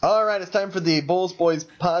All right, it's time for the Bulls Boys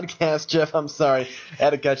podcast. Jeff, I'm sorry. I had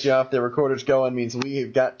to cut you off. The recorder's going means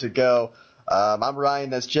we've got to go. I'm Ryan.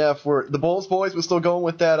 That's Jeff. We're the Bulls Boys. We're still going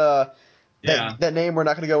with that Yeah. that name. We're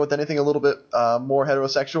not going to go with anything a little bit more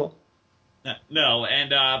heterosexual. No,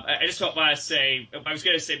 and I just want to say, I was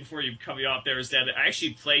going to say before you cut me off there, is that I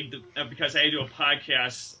actually played because I had to do a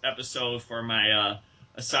podcast episode for my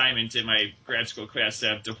assignment in my grad school class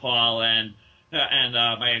at DePaul, and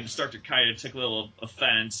my instructor kind of took a little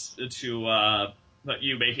offense to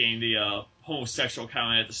you making the homosexual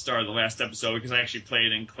comment at the start of the last episode because I actually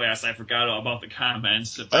played in class. I forgot all about the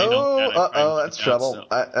comments. If I know that, I probably That's that. trouble.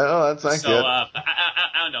 That's not So good.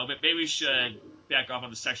 I don't know, but maybe we should back off on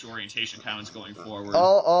the sexual orientation comments going forward.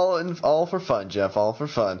 All for fun, Jeff. All for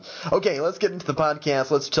fun. Okay, let's get into the podcast.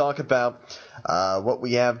 Let's talk about what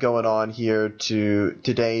we have going on here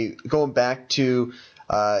today. Going back to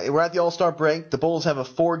we're at the All-Star break. The Bulls have a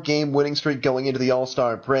 4-game winning streak going into the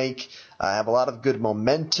All-Star break. Have a lot of good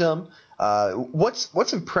momentum.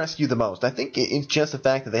 What's impressed you the most? I think it's just the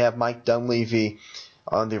fact that they have Mike Dunleavy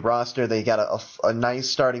on the roster. They got a nice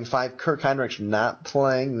starting five. Kirk Heinrich not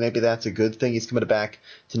playing. Maybe that's a good thing. He's coming back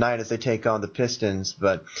tonight as they take on the Pistons.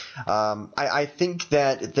 But I think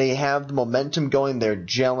that they have the momentum going. They're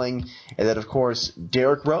gelling. And that, of course,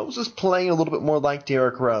 Derrick Rose is playing a little bit more like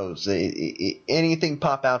Derrick Rose. Anything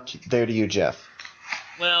pop out there to you, Jeff?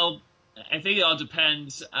 Well, I think it all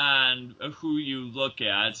depends on who you look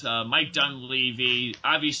at. Mike Dunleavy,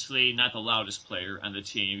 obviously not the loudest player on the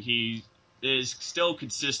team. He is still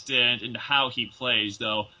consistent in how he plays,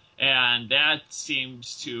 though, and that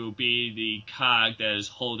seems to be the cog that is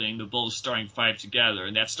holding the Bulls' starting five together.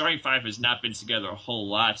 And that starting five has not been together a whole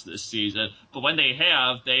lot this season, but when they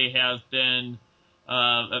have been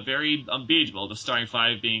a very unbeatable. The starting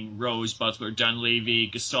five being Rose, Butler, Dunleavy,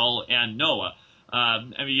 Gasol, and Noah.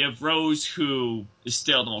 You have Rose, who is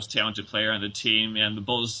still the most talented player on the team, and the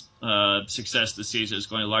Bulls' success this season is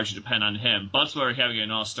going to largely depend on him. Butler having an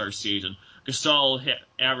all-star season. Gasol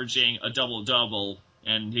averaging a double-double,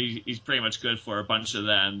 and he's pretty much good for a bunch of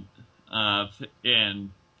them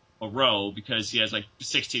in a row because he has like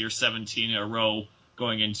 16 or 17 in a row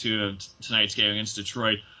going into tonight's game against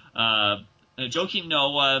Detroit. Joakim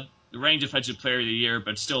Noah, the reigning defensive player of the year,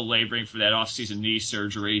 but still laboring for that offseason knee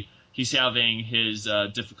surgery. He's having his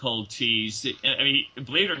difficulties. I mean,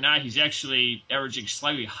 believe it or not, he's actually averaging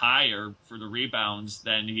slightly higher for the rebounds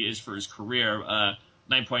than he is for his career,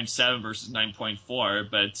 9.7 versus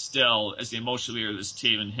 9.4. But still, as the emotional leader of this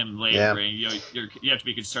team and him laboring, you have to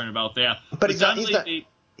be concerned about that. But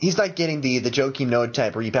he's not getting the Joakim Noah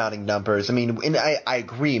type rebounding numbers. I mean, and I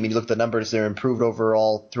agree. I mean, you look at the numbers; they're improved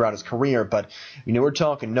overall throughout his career. But we're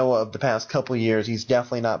talking Noah of the past couple of years. He's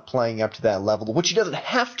definitely not playing up to that level, which he doesn't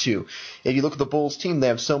have to. If you look at the Bulls team, they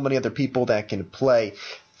have so many other people that can play.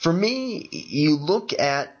 For me, you look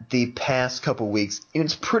at the past couple weeks, and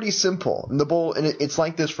it's pretty simple. And it's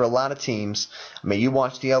like this for a lot of teams. I mean, you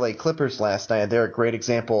watched the LA Clippers last night. They're a great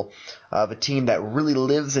example of a team that really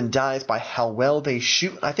lives and dies by how well they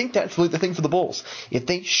shoot. I think that's really the thing for the Bulls. If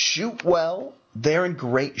they shoot well, they're in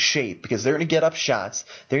great shape because they're going to get up shots.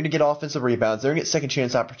 They're going to get offensive rebounds. They're going to get second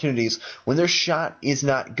chance opportunities. When their shot is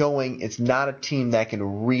not going, it's not a team that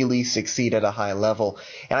can really succeed at a high level.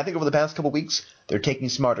 And I think over the past couple weeks, they're taking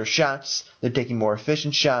smarter shots. They're taking more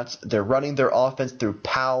efficient shots. They're running their offense through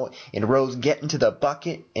Powell and Rose getting to the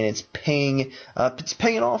bucket, and it's paying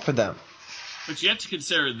off for them. But you have to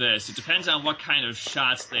consider this. It depends on what kind of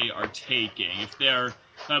shots they are taking. If they're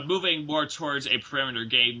moving more towards a perimeter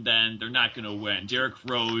game, then they're not going to win. Derrick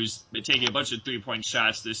Rose taking a bunch of three-point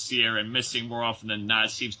shots this year and missing more often than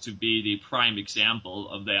not seems to be the prime example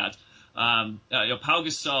of that. Pau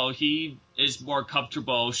Gasol, he is more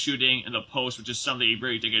comfortable shooting in the post, which is something he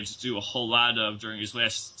really didn't get to do a whole lot of during his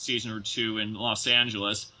last season or two in Los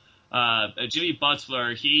Angeles. Jimmy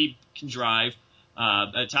Butler, he can drive.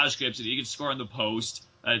 Taj Gibson, he can score in the post.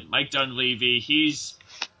 Mike Dunleavy, he's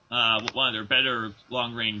one of their better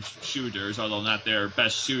long-range shooters, although not their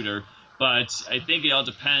best shooter. But I think it all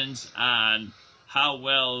depends on how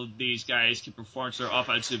well these guys can perform to their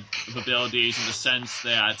offensive abilities in the sense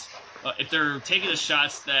that if they're taking the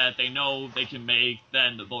shots that they know they can make,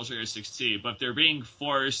 then the Bulls are going to succeed. But if they're being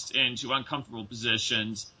forced into uncomfortable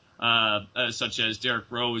positions, such as Derrick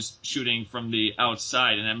Rose shooting from the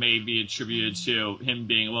outside, and that may be attributed to him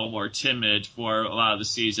being a little more timid for a lot of the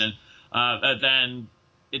season, then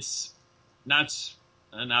it's not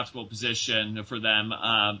an optimal position for them.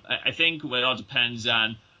 I think it all depends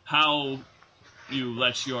on how you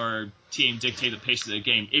let your team dictate the pace of the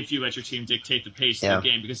game, if you let your team dictate the pace of the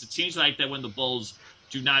game, because it seems like that when the Bulls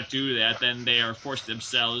do not do that, then they are forced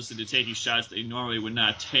themselves into taking shots they normally would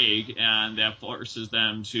not take, and that causes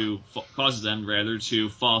them to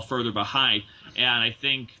fall further behind. And I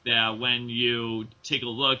think that when you take a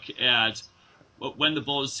look at when the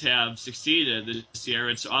Bulls have succeeded this year,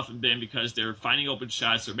 it's often been because they're finding open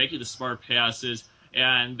shots, they're making the smart passes,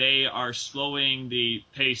 and they are slowing the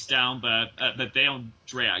pace down, but they don't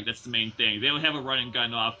drag. That's the main thing. They don't have a run and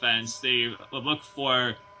gun offense. They look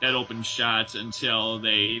for that open shot until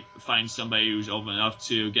they find somebody who's open enough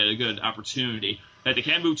to get a good opportunity. That they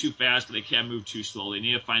can't move too fast, but they can't move too slowly. They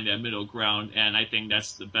need to find that middle ground, and I think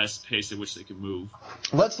that's the best pace at which they can move.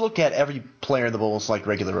 Let's look at every player in the Bulls like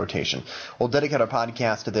regular rotation. We'll dedicate our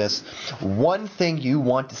podcast to this. One thing you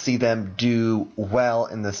want to see them do well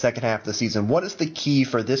in the second half of the season. What is the key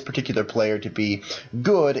for this particular player to be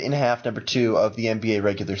good in half number 2 of the NBA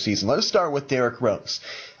regular season? Let's start with Derrick Rose.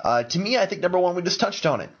 To me, I think number 1, we just touched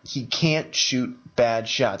on it. He can't shoot bad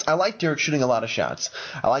shots. I like Derrick shooting a lot of shots.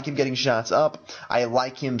 I like him getting shots up. I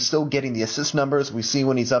like him still getting the assist numbers. We see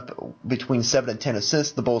when he's up between 7 and 10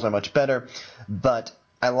 assists, the Bulls are much better. But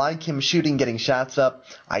I like him shooting, getting shots up.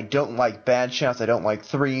 I don't like bad shots. I don't like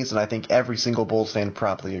threes, and I think every single Bulls fan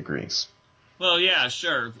probably agrees. Well, yeah,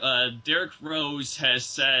 sure. Derrick Rose has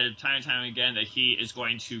said time and time again that he is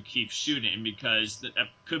going to keep shooting because that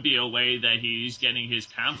could be a way that he's getting his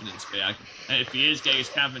confidence back. And if he is getting his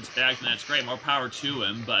confidence back, then that's great. More power to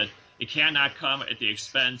him. But it cannot come at the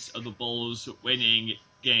expense of the Bulls winning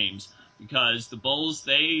games because the Bulls,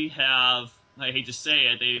 they have, I hate to say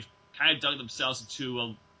it, they've kind of dug themselves into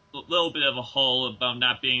a little bit of a hole about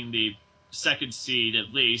not being the second seed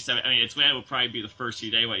at least. I mean, it would probably be the first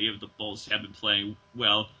seed anyway, even if the Bulls have been playing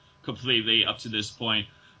well completely up to this point.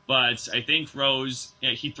 But I think Rose,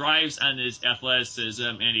 he thrives on his athleticism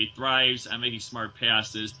and he thrives on making smart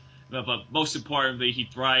passes. But most importantly, he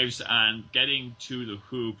thrives on getting to the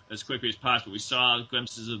hoop as quickly as possible. We saw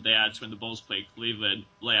glimpses of that when the Bulls played Cleveland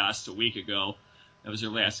last a week ago. That was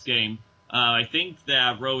their last game. I think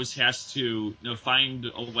that Rose has to find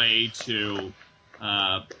a way to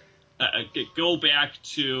go back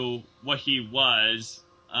to what he was.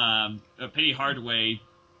 Penny Hardaway,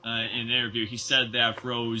 in an interview, he said that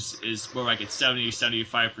Rose is more like at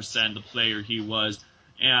 70-75% the player he was.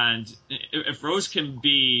 And if Rose can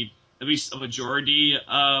be at least a majority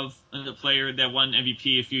of the player that won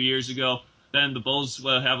MVP a few years ago, then the Bulls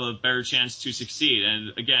will have a better chance to succeed.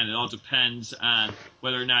 And again, it all depends on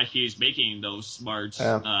whether or not he's making those smart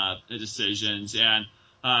decisions. And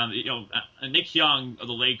Nick Young of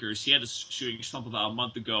the Lakers, he had a shooting slump about a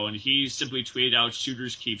month ago, and he simply tweeted out,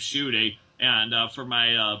 "Shooters keep shooting." And for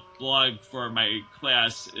my blog for my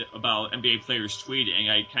class about NBA players tweeting,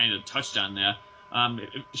 I kind of touched on that.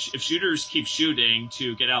 If shooters keep shooting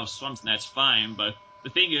to get out of slumps, then that's fine. But the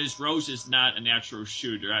thing is, Rose is not a natural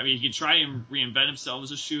shooter. I mean, he can try and reinvent himself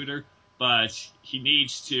as a shooter, but he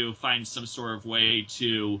needs to find some sort of way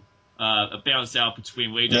to balance out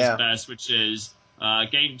between what he does best, which is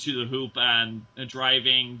getting to the hoop and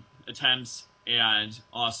driving attempts and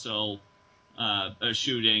also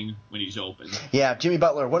shooting when he's open. Yeah, Jimmy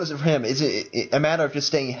Butler, what is it for him? Is it a matter of just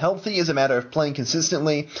staying healthy? Is it a matter of playing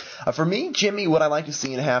consistently? For me, Jimmy, what I like to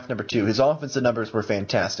see in half number 2, his offensive numbers were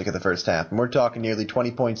fantastic in the first half. And we're talking nearly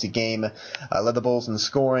 20 points a game, led the Bulls in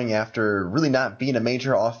scoring after really not being a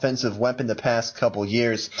major offensive weapon the past couple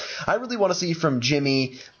years. I really want to see from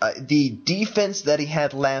Jimmy the defense that he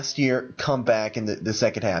had last year come back in the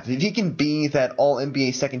second half. If he can be that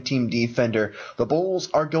all-NBA second-team defender, the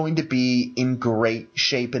Bulls are going to be in great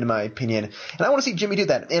shape, in my opinion. And I want to see Jimmy do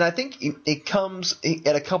that. And I think it comes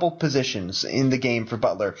at a couple positions in the game for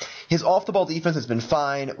Butler. His off-the-ball defense has been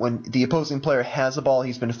fine. When the opposing player has the ball,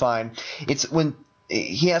 he's been fine. It's when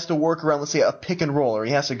he has to work around, let's say, a pick and roll, or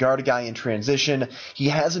he has to guard a guy in transition. He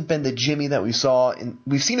hasn't been the Jimmy that we've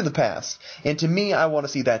seen in the past. And to me, I want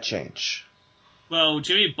to see that change. Well,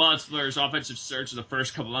 Jimmy Butler's offensive surge in the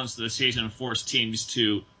first couple months of the season forced teams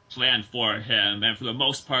to plan for him, and for the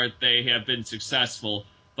most part, they have been successful.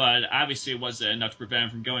 But obviously, it wasn't enough to prevent him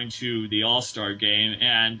from going to the All-Star game,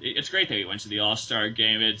 and it's great that he went to the All-Star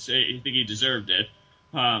game. I think he deserved it,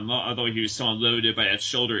 although he was somewhat limited by that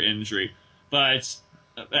shoulder injury. But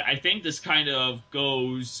I think this kind of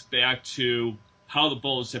goes back to how the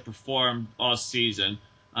Bulls have performed all season.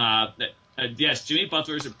 Yes, Jimmy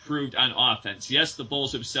Butler has improved on offense. Yes, the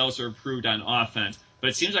Bulls themselves are improved on offense. But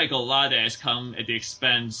it seems like a lot of that has come at the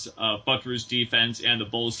expense of Butler's defense and the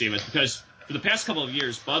Bulls' defense. Because for the past couple of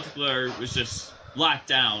years, Butler was just locked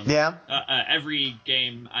down every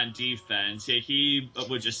game on defense. He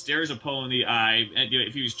would just stare his opponent in the eye. And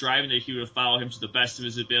if he was driving it, he would follow him to the best of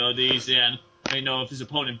his abilities. And if his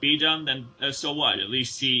opponent beat him, then so what? At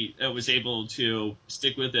least he was able to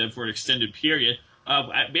stick with it for an extended period.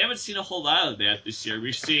 We haven't seen a whole lot of that this year.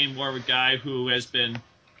 We've seen more of a guy who has been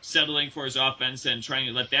settling for his offense and trying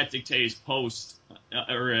to let that dictate his post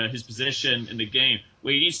or his position in the game.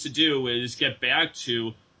 What he needs to do is get back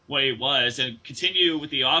to what he was and continue with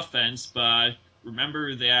the offense, but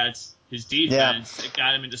remember that his defense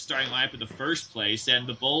got him into starting lineup in the first place. And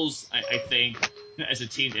the Bulls, I think, as a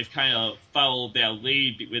team, they've kind of followed that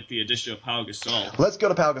lead with the addition of Pau Gasol. Let's go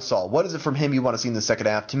to Pau Gasol. What is it from him you want to see in the second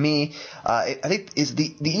half? To me, I think is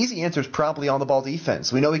the easy answer is probably on the ball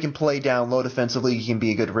defense. We know he can play down low defensively. He can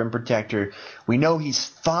be a good rim protector. We know he's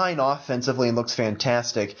fine offensively and looks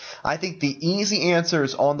fantastic. I think the easy answer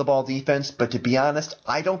is on the ball defense, but to be honest,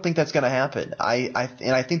 I don't think that's going to happen. I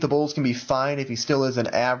think the Bulls can be fine if he still is an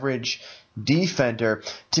average defender.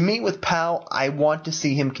 To me, with Pau, I want to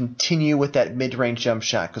see him continue with that mid-range jump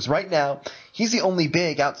shot, because right now he's the only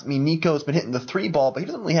big out. I mean, Nico's been hitting the three ball, but he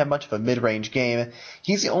doesn't really have much of a mid-range game.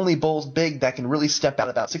 He's the only Bulls big that can really step out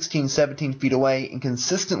about 16, 17 feet away and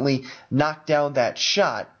consistently knock down that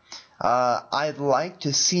shot. I'd like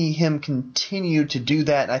to see him continue to do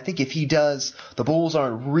that, and I think if he does, the Bulls are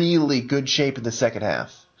in really good shape in the second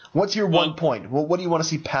half. What's your one point? What do you want to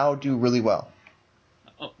see Pau do really well?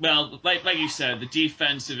 Well, like you said, the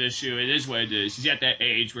defensive issue, it is what it is. He's at that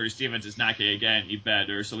age where his defense is not going to get any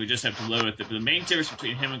better, so we just have to live with it. But the main difference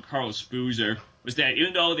between him and Carlos Boozer was that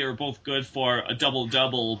even though they were both good for a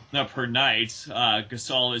double-double per night,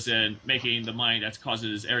 Gasol isn't making the money that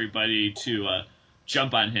causes everybody to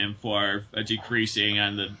jump on him for decreasing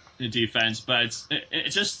on the defense. But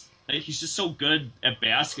it's just he's just so good at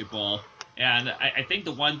basketball. And I think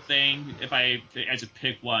the one thing, if I had to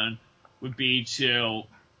pick one, would be to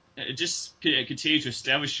just continue to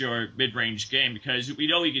establish your mid-range game, because we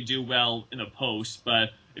know he can do well in the post,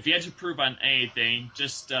 but if you had to improve on anything,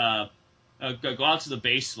 just go out to the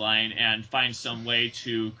baseline and find some way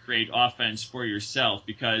to create offense for yourself,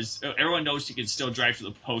 because everyone knows he can still drive to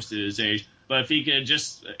the post at his age, but if he could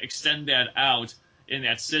just extend that out in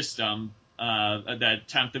that system that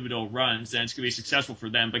Tom Thibodeau runs, then it's going to be successful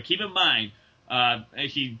for them. But keep in mind,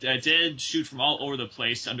 he did shoot from all over the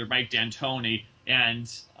place under Mike D'Antoni,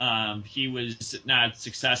 and he was not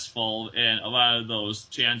successful in a lot of those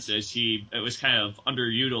chances. It was kind of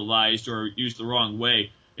underutilized or used the wrong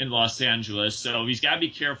way in Los Angeles. So he's got to be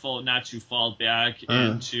careful not to fall back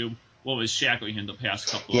into what was shackling him the past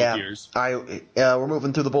couple of years. We're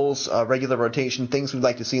moving through the Bulls' regular rotation. Things we'd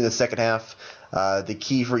like to see in the second half. The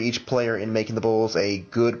key for each player in making the Bulls a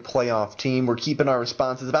good playoff team. We're keeping our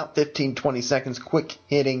responses about 15, 20 seconds, quick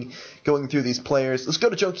hitting, going through these players. Let's go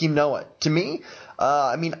to Joakim Noah. To me,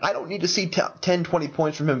 I don't need to see 10, 20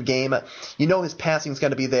 points from him a game. You know his passing's got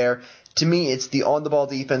to be there. To me, it's the on-the-ball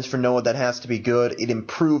defense for Noah that has to be good. It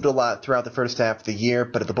improved a lot throughout the first half of the year,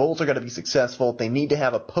 but if the Bulls are going to be successful, they need to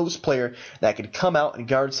have a post player that can come out and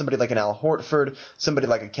guard somebody like an Al Horford, somebody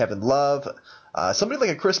like a Kevin Love, somebody like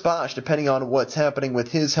a Chris Bosh, depending on what's happening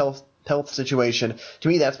with his health situation. To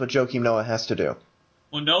me, that's what Joakim Noah has to do.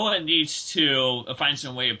 Well, Noah needs to find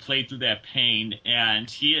some way to play through that pain, and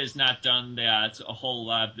he has not done that a whole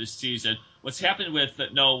lot this season. What's happened with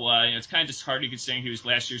Noah, it's kind of disheartening considering he was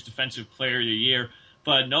last year's Defensive Player of the Year,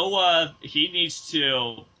 but Noah, he needs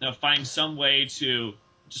to find some way to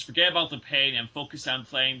just forget about the pain and focus on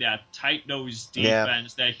playing that tight-nosed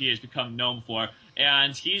defense that he has become known for.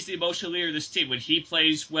 And he's the emotional leader of this team. When he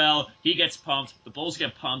plays well, he gets pumped, the Bulls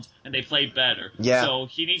get pumped, and they play better. Yeah. So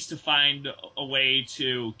he needs to find a way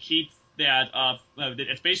to keep that up.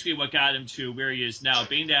 It's basically what got him to where he is now,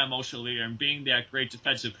 being that emotional leader and being that great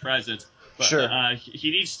defensive presence. But sure.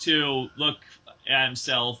 He needs to look at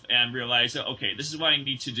himself and realize, okay, this is what I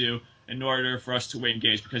need to do in order for us to win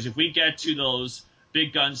games. Because if we get to those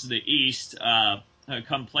big guns of the East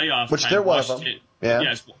come playoff which time, they're one of them.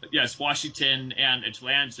 Yeah. Yes, Washington and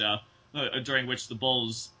Atlanta, during which the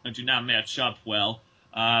Bulls do not match up well.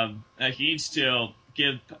 He needs to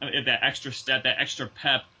give that extra step, that extra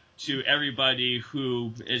pep to everybody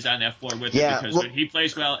who is on that floor with him, because when he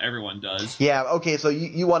plays well, everyone does. Yeah, okay, so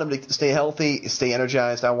you want him to stay healthy, stay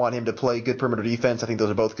energized. I want him to play good perimeter defense. I think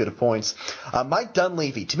those are both good points. Mike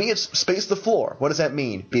Dunleavy, to me, it's space the floor. What does that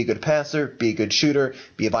mean? Be a good passer, be a good shooter,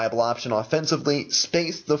 be a viable option offensively,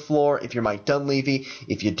 space the floor if you're Mike Dunleavy.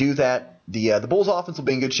 If you do that, the Bulls offense will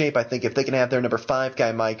be in good shape, I think, if they can have their number 5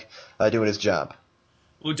 guy, Mike, doing his job.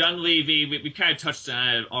 Well, Dunleavy, we kind of touched on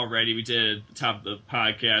it already. We did at the top of the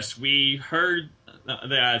podcast. We heard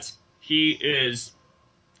that he is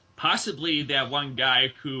possibly that one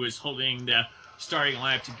guy who is holding the starting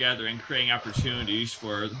lineup together and creating opportunities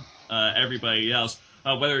for everybody else.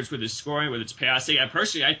 whether it's with his scoring, whether it's passing.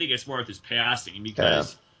 Personally, I think it's more with his passing Yeah.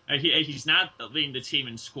 because he's not leading the team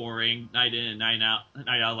in scoring night in and night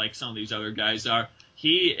out like some of these other guys are.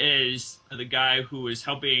 He is the guy who is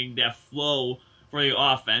helping that flow for the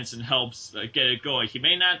offense and helps get it going. He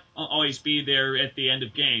may not always be there at the end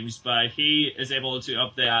of games, but he is able to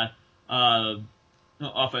up that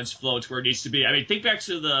offense flow to where it needs to be. I mean, think back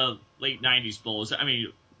to the late 90s Bulls. I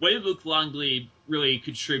mean, what did Luke Longley really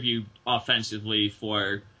contribute offensively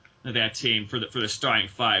for that team, for the starting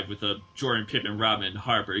five with Jordan, Pippen, Rodman, and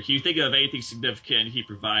Harper? Can you think of anything significant he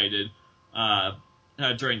provided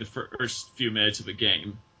during the first few minutes of the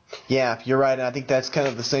game? Yeah, you're right, and I think that's kind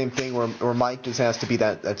of the same thing where Mike just has to be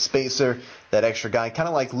that spacer, that extra guy, kind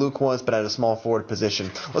of like Luke was, but at a small forward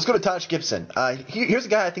position. Let's go to Taj Gibson. Here's a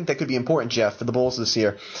guy I think that could be important, Jeff, for the Bulls this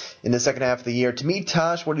year in the second half of the year. To me,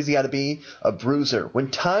 Taj, what does he got to be? A bruiser.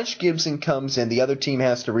 When Taj Gibson comes in, the other team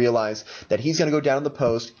has to realize that he's going to go down in the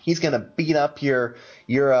post. He's going to beat up your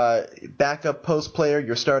backup post player,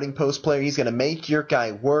 your starting post player. He's going to make your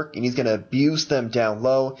guy work, and he's going to abuse them down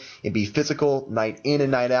low and be physical night in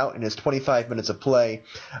and night out in his 25 minutes of play.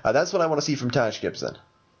 That's what I want to see from Taj Gibson.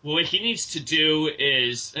 Well, what he needs to do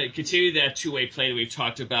is continue that two-way play that we've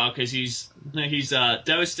talked about because he's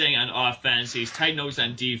devastating on offense. He's tight-nosed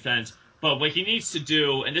on defense. But what he needs to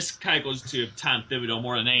do, and this kind of goes to Tom Thibodeau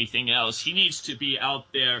more than anything else, he needs to be out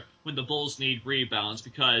there when the Bulls need rebounds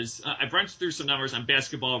because I've run through some numbers on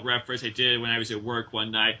Basketball Reference I did when I was at work one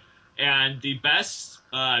night, and the best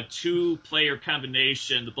two-player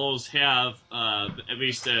combination the Bulls have, at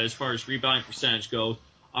least as far as rebounding percentage goes,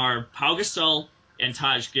 are Pau Gasol and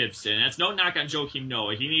Taj Gibson. And that's no knock on Joakim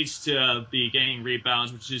Noah. He needs to be getting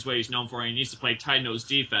rebounds, which is what he's known for, and he needs to play tight-nosed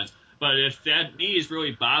defense. But if that knee is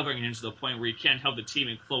really bothering him to the point where he can't help the team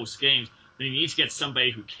in close games, then he needs to get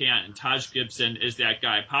somebody who can, and Taj Gibson is that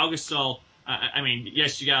guy. Pau Gasol, I mean,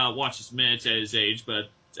 yes, you got to watch his minutes at his age, but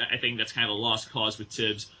I think that's kind of a lost cause with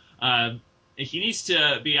Tibbs. He needs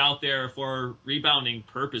to be out there for rebounding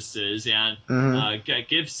purposes, and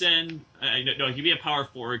Gibson, no, he can be a power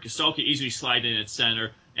forward. Gasol can easily slide in at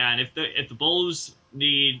center, and if the Bulls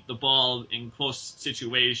need the ball in close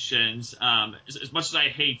situations, as much as I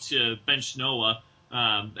hate to bench Noah,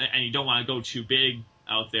 and you don't want to go too big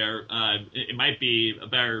out there, it might be a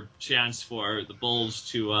better chance for the Bulls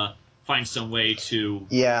to find some way to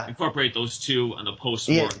incorporate those two on the post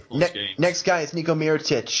more in close games. Next guy is Niko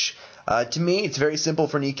Mirotic. To me, it's very simple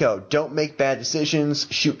for Nico. Don't make bad decisions.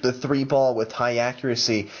 Shoot the three ball with high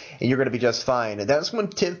accuracy, and you're going to be just fine. And that's when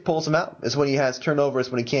Tiff pulls him out. Is when he has turnovers,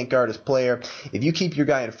 when he can't guard his player. If you keep your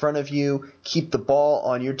guy in front of you, keep the ball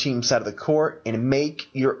on your team's side of the court, and make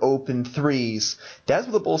your open threes. That's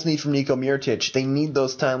what the Bulls need from Niko Mirotic. They need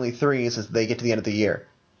those timely threes as they get to the end of the year.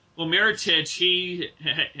 Well, Mirotic, he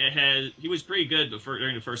was pretty good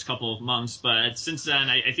during the first couple of months, but since then,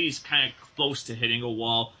 I think he's kind of close to hitting a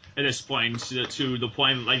wall at this point, to the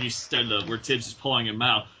point, like you said, where Tibbs is pulling him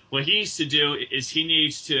out. What he needs to do is he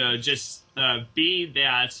needs to just be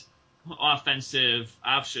that offensive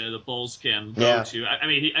option the Bulls can go to. I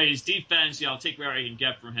mean, his defense, I'll take where I can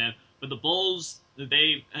get from him, but the Bulls,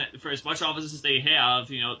 they for as much offense as they have,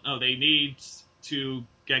 they need to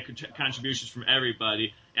get contributions from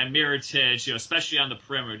everybody. And Mirotic, especially on the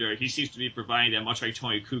perimeter, he seems to be providing that, much like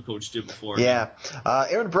Tony Kukoc did before. Yeah.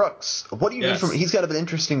 Aaron Brooks, what do you need from him? He's got an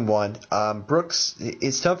interesting one. Brooks,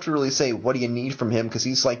 it's tough to really say what do you need from him because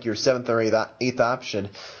he's like your seventh or eighth option.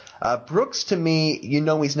 Brooks, to me,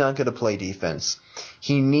 he's not going to play defense.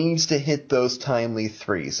 He needs to hit those timely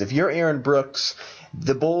threes. If you're Aaron Brooks,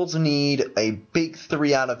 the Bulls need a big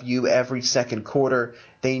three out of you every second quarter.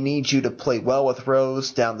 They need you to play well with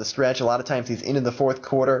Rose down the stretch. A lot of times he's in the fourth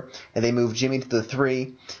quarter, and they move Jimmy to the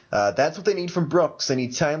three. That's what they need from Brooks. They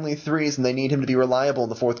need timely threes, and they need him to be reliable in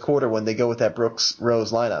the fourth quarter when they go with that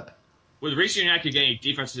Brooks-Rose lineup. Well, the reason you're not going to get any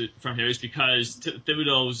defense from here is because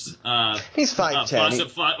Thibodeau's he's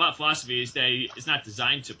 5'10". Philosophy is that it's not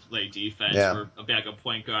designed to play defense for a backup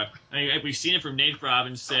point guard. I mean, we've seen it from Nate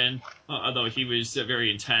Robinson, although he was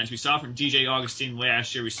very intense. We saw it from DJ Augustine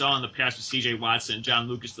last year. We saw it in the past with C.J. Watson and John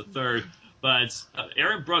Lucas III. But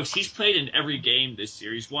Aaron Brooks, he's played in every game this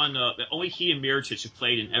year. He's won. Only he and Mirotic have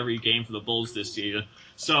played in every game for the Bulls this season.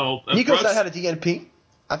 So Nico's not had a DNP?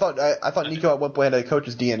 I thought Nico at one point had a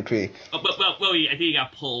coach's DNP. Well, I think he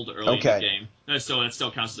got pulled early in the game, so that still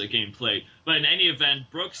counts as a game played. But in any event,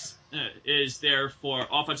 Brooks is there for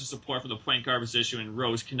offensive support for the point guard position when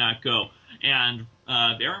Rose cannot go. And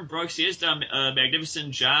Aaron Brooks, he has done a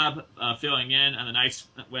magnificent job filling in on the nights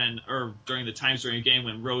during the times during a game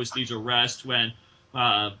when Rose needs a rest, when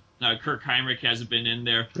Kirk Heinrich hasn't been in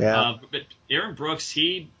there. Yeah. But Aaron Brooks,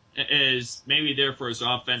 he is maybe there for his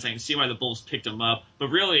offense. I can see why the Bulls picked him up. But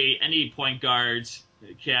really, any point guard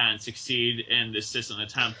can succeed in the system that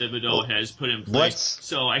Tom Thibodeau has put in place.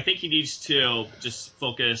 So I think he needs to just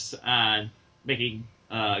focus on making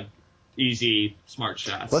easy, smart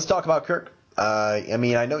shots. Let's talk about Kirk. I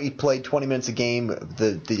mean, I know he played 20 minutes a game.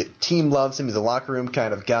 The team loves him. He's a locker room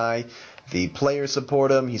kind of guy. The players support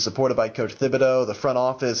him. He's supported by Coach Thibodeau. The front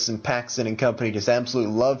office and Paxson and company just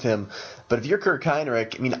absolutely love him. But if you're Kirk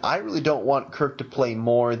Hinrich, I mean, I really don't want Kirk to play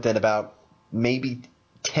more than about maybe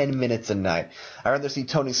 10 minutes a night. I'd rather see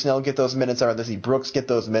Tony Snell get those minutes. I'd rather see Brooks get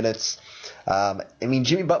those minutes. I mean,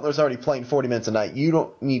 Jimmy Butler's already playing 40 minutes a night. You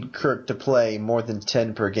don't need Kirk to play more than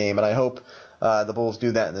 10 per game, and I hope the Bulls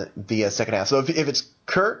do that in the second half. So if it's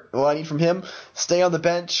Kirk, what I need from him, stay on the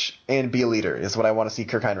bench and be a leader is what I want to see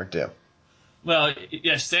Kirk Hinrich do. Well,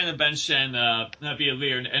 yeah, stay on the bench and be a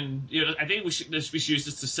leader. And I think we should use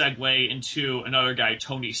this to segue into another guy,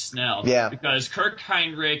 Tony Snell. Yeah. Because Kirk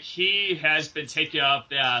Hinrich, he has been taking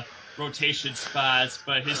up rotation spots,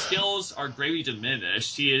 but his skills are greatly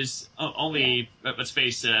diminished. He is only, let's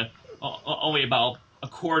face it, only about a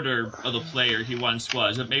quarter of the player he once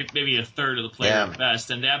was, maybe a third of the player at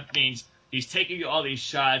best. And that means he's taking all these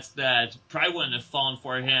shots that probably wouldn't have fallen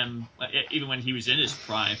for him even when he was in his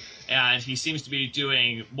prime. And he seems to be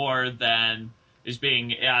doing more than is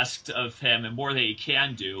being asked of him and more than he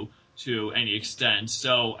can do to any extent.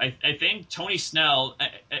 So I think Tony Snell,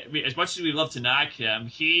 as much as we love to knock him,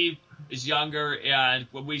 he is younger. And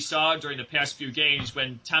what we saw during the past few games,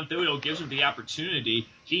 when Tom Thibodeau gives him the opportunity,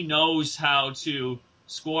 he knows how to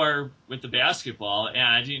score with the basketball.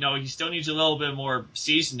 And, he still needs a little bit more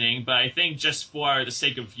seasoning. But I think just for the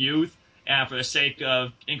sake of youth, and for the sake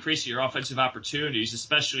of increasing your offensive opportunities,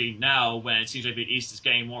 especially now when it seems like the East is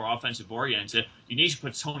getting more offensive oriented, you need to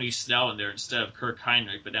put Tony Snell in there instead of Kirk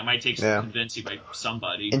Hinrich, but that might take some convincing by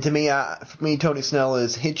somebody. And to me, for me, Tony Snell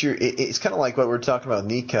is it's kind of like what we're talking about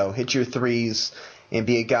with Nico. Hit your threes and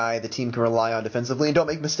be a guy the team can rely on defensively and don't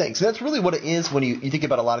make mistakes. And that's really what it is when you think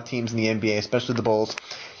about a lot of teams in the NBA, especially the Bulls.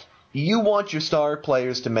 You want your star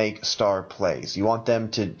players to make star plays. You want them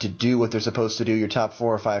to do what they're supposed to do, your top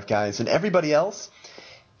 4 or 5 guys. And everybody else,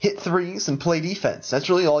 hit threes and play defense. That's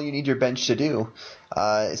really all you need your bench to do,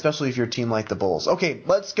 especially if you're a team like the Bulls. Okay,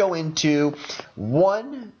 let's go into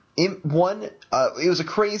one. It was a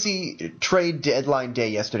crazy trade deadline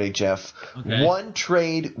day yesterday, Jeff. Okay. One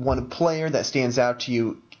trade, one player that stands out to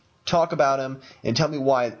you. Talk about him and tell me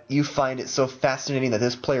why you find it so fascinating that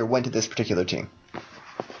this player went to this particular team.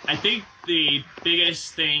 I think the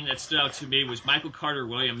biggest thing that stood out to me was Michael Carter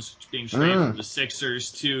Williams being traded from the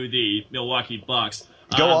Sixers to the Milwaukee Bucks.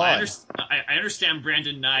 Go on. I understand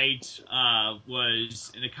Brandon Knight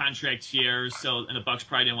was in a contract year, and the Bucks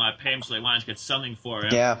probably didn't want to pay him, so they wanted to get something for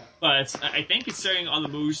him. Yeah. But I think considering all the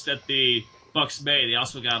moves that the Bucks made, they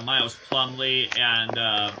also got Miles Plumlee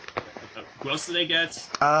and who else did they get?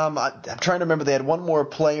 I'm trying to remember. They had one more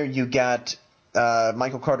player. You got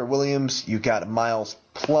Michael Carter Williams. You got Miles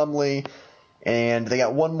Plumlee, and they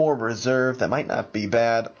got one more reserve that might not be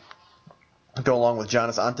bad. Go along with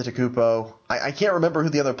Giannis Antetokounmpo. I can't remember who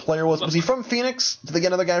the other player was. Was he from Phoenix? Did they get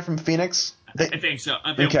another guy from Phoenix? I think so.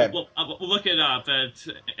 Okay. We'll look it up. But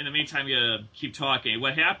in the meantime, you keep talking.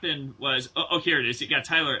 What happened was, here it is. You got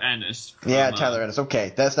Tyler Ennis. Tyler Ennis.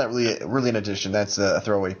 Okay, that's not really an addition. That's a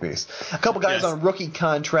throwaway piece. A couple guys on rookie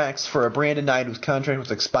contracts for a Brandon Knight whose contract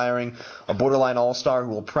was expiring. A borderline all-star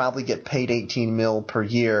who will probably get paid $18 million per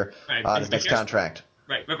year on his next contract.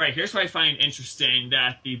 Right. Here's what I find interesting: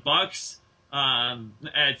 that the Bucks. At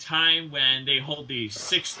a time when they hold the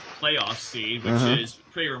 6th playoff seed, which is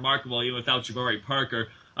pretty remarkable even without Jabari Parker,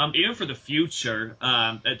 even for the future,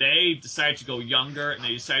 they decided to go younger and they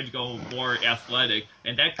decided to go more athletic,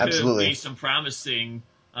 and that could be some promising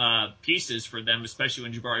pieces for them, especially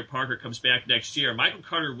when Jabari Parker comes back next year. Michael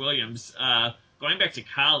Carter Williams, going back to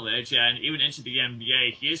college and even into the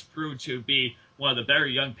NBA, he has proved to be one of the better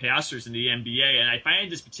young passers in the NBA, and I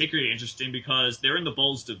find this particularly interesting because they're in the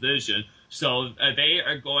Bulls division, so they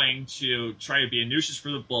are going to try to be a nuisance for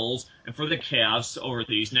the Bulls and for the Cavs over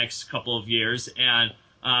these next couple of years. And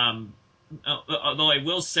although I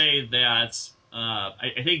will say that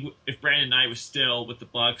I think if Brandon Knight was still with the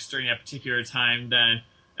Bucks during that particular time, then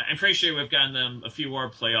I'm pretty sure we've gotten them a few more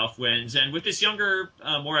playoff wins. And with this younger,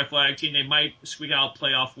 more athletic team, they might squeak out a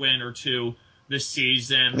playoff win or two this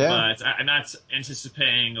season, but I'm not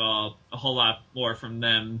anticipating a whole lot more from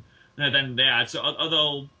them than that. So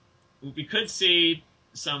although we could see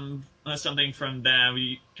something from them,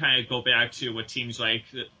 we kind of go back to what teams like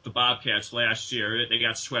the Bobcats last year. They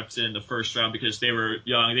got swept in the first round because they were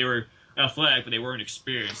young. They were athletic, but they weren't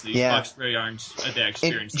experienced. These Yeah. Bucks really aren't that And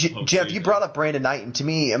experienced in the Jeff, you postseason. brought up Brandon Knight, and to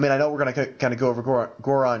me, I mean, I know we're going to kind of go over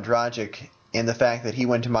Goran Dragic and the fact that he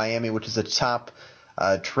went to Miami, which is a top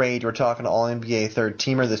trade. We're talking All NBA third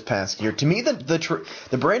teamer this past year. To me,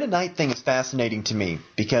 the Brandon Knight thing is fascinating to me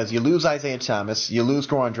because you lose Isaiah Thomas, you lose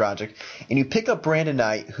Goran Dragic, and you pick up Brandon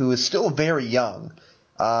Knight, who is still very young.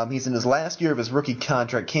 He's in his last year of his rookie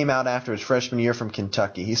contract, came out after his freshman year from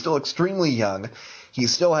Kentucky. He's still extremely young. He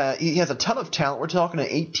has a ton of talent. We're talking an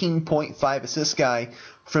 18.5 assist guy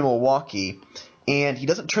from Milwaukee, and he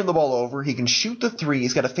doesn't turn the ball over. He can shoot the three.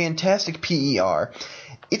 He's got a fantastic PER.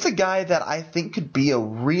 It's a guy that I think could be a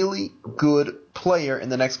really good player in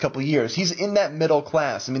the next couple of years. He's in that middle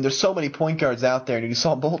class. I mean, there's so many point guards out there, and you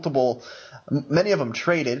saw many of them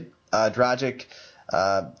traded. Dragic,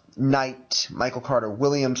 Knight, Michael Carter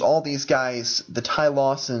Williams, all these guys, the Ty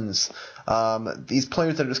Lawsons, these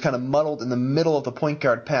players that are just kind of muddled in the middle of the point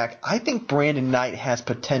guard pack. I think Brandon Knight has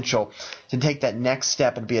potential to take that next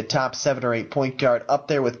step and be a top 7 or 8 point guard up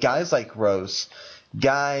there with guys like Rose,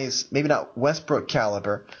 guys maybe not Westbrook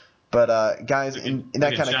caliber, but guys in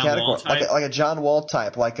that kind of category, like a John Wall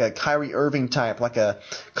type, like a Kyrie Irving type, like a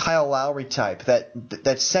Kyle Lowry type,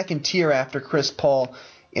 that second tier after Chris Paul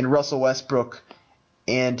and Russell Westbrook,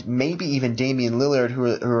 and maybe even Damian Lillard, who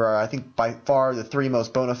are I think by far the 3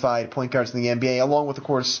 most bona fide point guards in the NBA, along with, of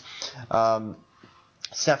course,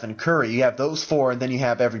 Stephen Curry. You have those 4, and then you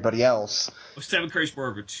have everybody else. Well, Stephen Curry's more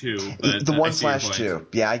of a 2. But the 1/2.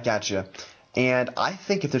 Yeah, I gotcha. And I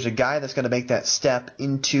think if there's a guy that's going to make that step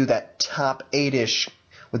into that top 8-ish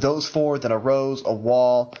with those 4, then a Rose, a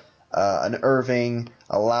Wall, an Irving,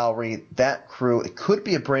 a Lowry, that crew, it could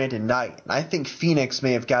be a Brandon Knight. And I think Phoenix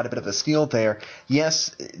may have got a bit of a steal there.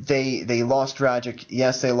 Yes, they lost Dragic.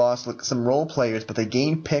 Yes, they lost some role players, but they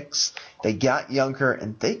gained picks. They got younger,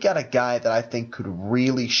 and they got a guy that I think could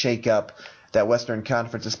really shake up that Western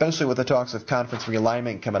Conference, especially with the talks of conference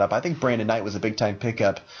realignment coming up. I think Brandon Knight was a big-time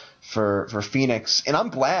pickup for Phoenix, and I'm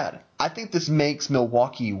glad. I think this makes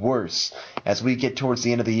Milwaukee worse as we get towards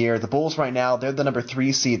the end of the year. The Bulls right now, they're the number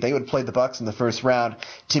 3 seed. They would play the Bucks in the first round.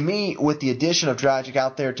 To me, with the addition of Dragic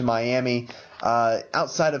out there to Miami,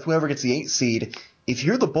 outside of whoever gets the 8 seed, if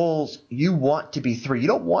you're the Bulls, you want to be 3. You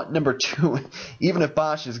don't want number 2, even if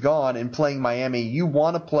Bosh is gone and playing Miami. You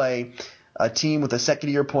want to play a team with a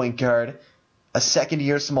second-year point guard, a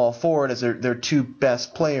second-year small forward as their 2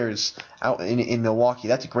 best players out in Milwaukee.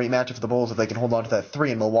 That's a great matchup for the Bulls if they can hold on to that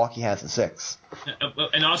 3, and Milwaukee has a 6.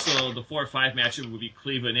 And also, the 4 or 5 matchup would be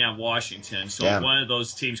Cleveland and Washington. So Yeah. if one of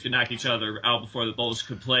those teams could knock each other out before the Bulls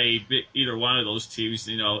could play either one of those teams,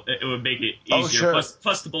 it would make it easier. Oh, sure.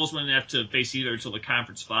 Plus, the Bulls wouldn't have to face either until the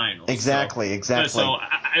conference finals. Exactly. So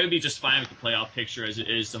I would be just fine with the playoff picture as it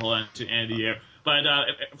is the whole end of the year. But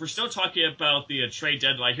if we're still talking about the trade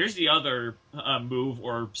deadline, here's the other move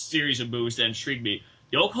or series of moves that intrigued me.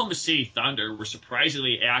 The Oklahoma City Thunder were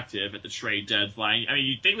surprisingly active at the trade deadline. I mean,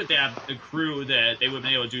 you'd think with that crew that they would be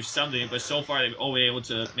able to do something, but so far they've only been able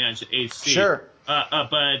to manage the 8th seed. Sure.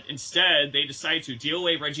 But instead, they decided to deal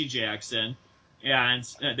away Reggie Jackson, and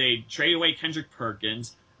they trade away Kendrick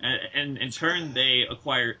Perkins, and in turn, they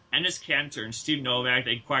acquired Enes Kanter and Steve Novak.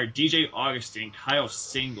 They acquired DJ Augustine, Kyle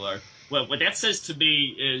Singler. Well, what that says to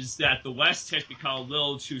me is that the West has become a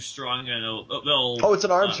little too strong and a little. Oh, it's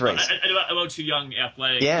an arms race. A little too young,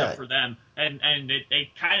 athletic for them, and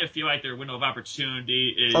they kind of feel like their window of opportunity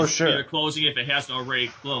is either closing if it hasn't already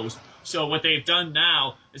closed. So what they've done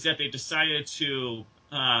now is that they've decided to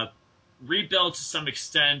rebuild to some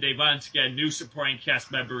extent. They wanted to get new supporting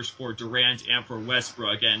cast members for Durant and for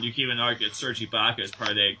Westbrook, and you can even argue that Serge Ibaka is part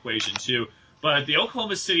of that equation too. But the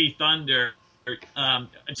Oklahoma City Thunder,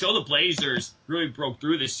 until the Blazers really broke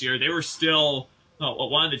through this year, they were still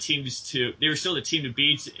one of the teams they were still the team to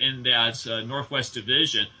beat in that Northwest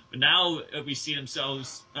Division. But now we see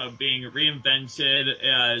themselves being reinvented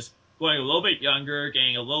as going a little bit younger,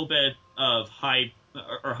 getting a little bit of height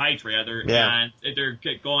rather, and they're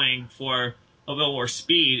going for a little more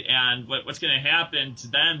speed. And what's going to happen to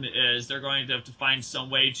them is they're going to have to find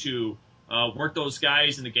some way to work those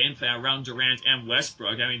guys in the game plan around Durant and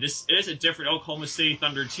Westbrook. I mean, this is a different Oklahoma City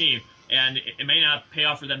Thunder team, and it may not pay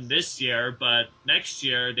off for them this year, but next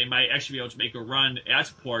year they might actually be able to make a run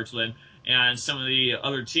at Portland and some of the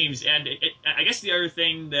other teams. And I guess the other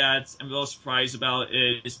thing that I'm a little surprised about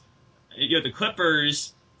is the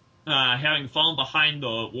Clippers having fallen behind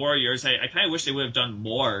the Warriors. I kind of wish they would have done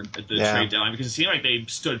more at the trade deadline, because it seemed like they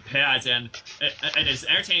stood pat. And as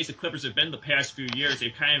entertaining as the Clippers have been the past few years,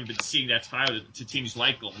 they've kind of been seeing that tire to teams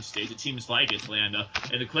like Golden State, to teams like Atlanta.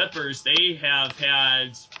 And the Clippers, they have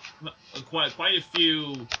had quite a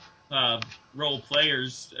few role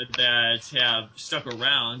players that have stuck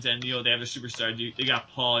around, and they have a superstar. You got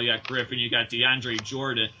Paul, you got Griffin, you got DeAndre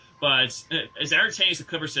Jordan. But as entertaining as the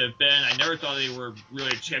Clippers have been, I never thought they were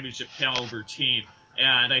really a championship caliber team.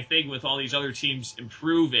 And I think with all these other teams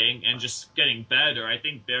improving and just getting better, I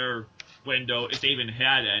think their window, if they even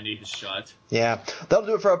had any, is shut. Yeah, that'll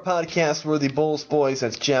do it for our podcast. We're the Bulls Boys.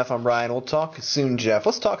 That's Jeff. I'm Ryan. We'll talk soon, Jeff.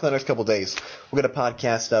 Let's talk in the next couple of days. We'll get a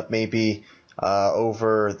podcast up maybe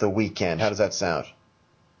over the weekend. How does that sound?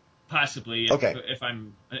 Possibly, Okay.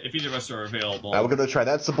 if either of us are available. We're going to try.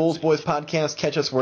 That's the Bulls Boys podcast. Catch us where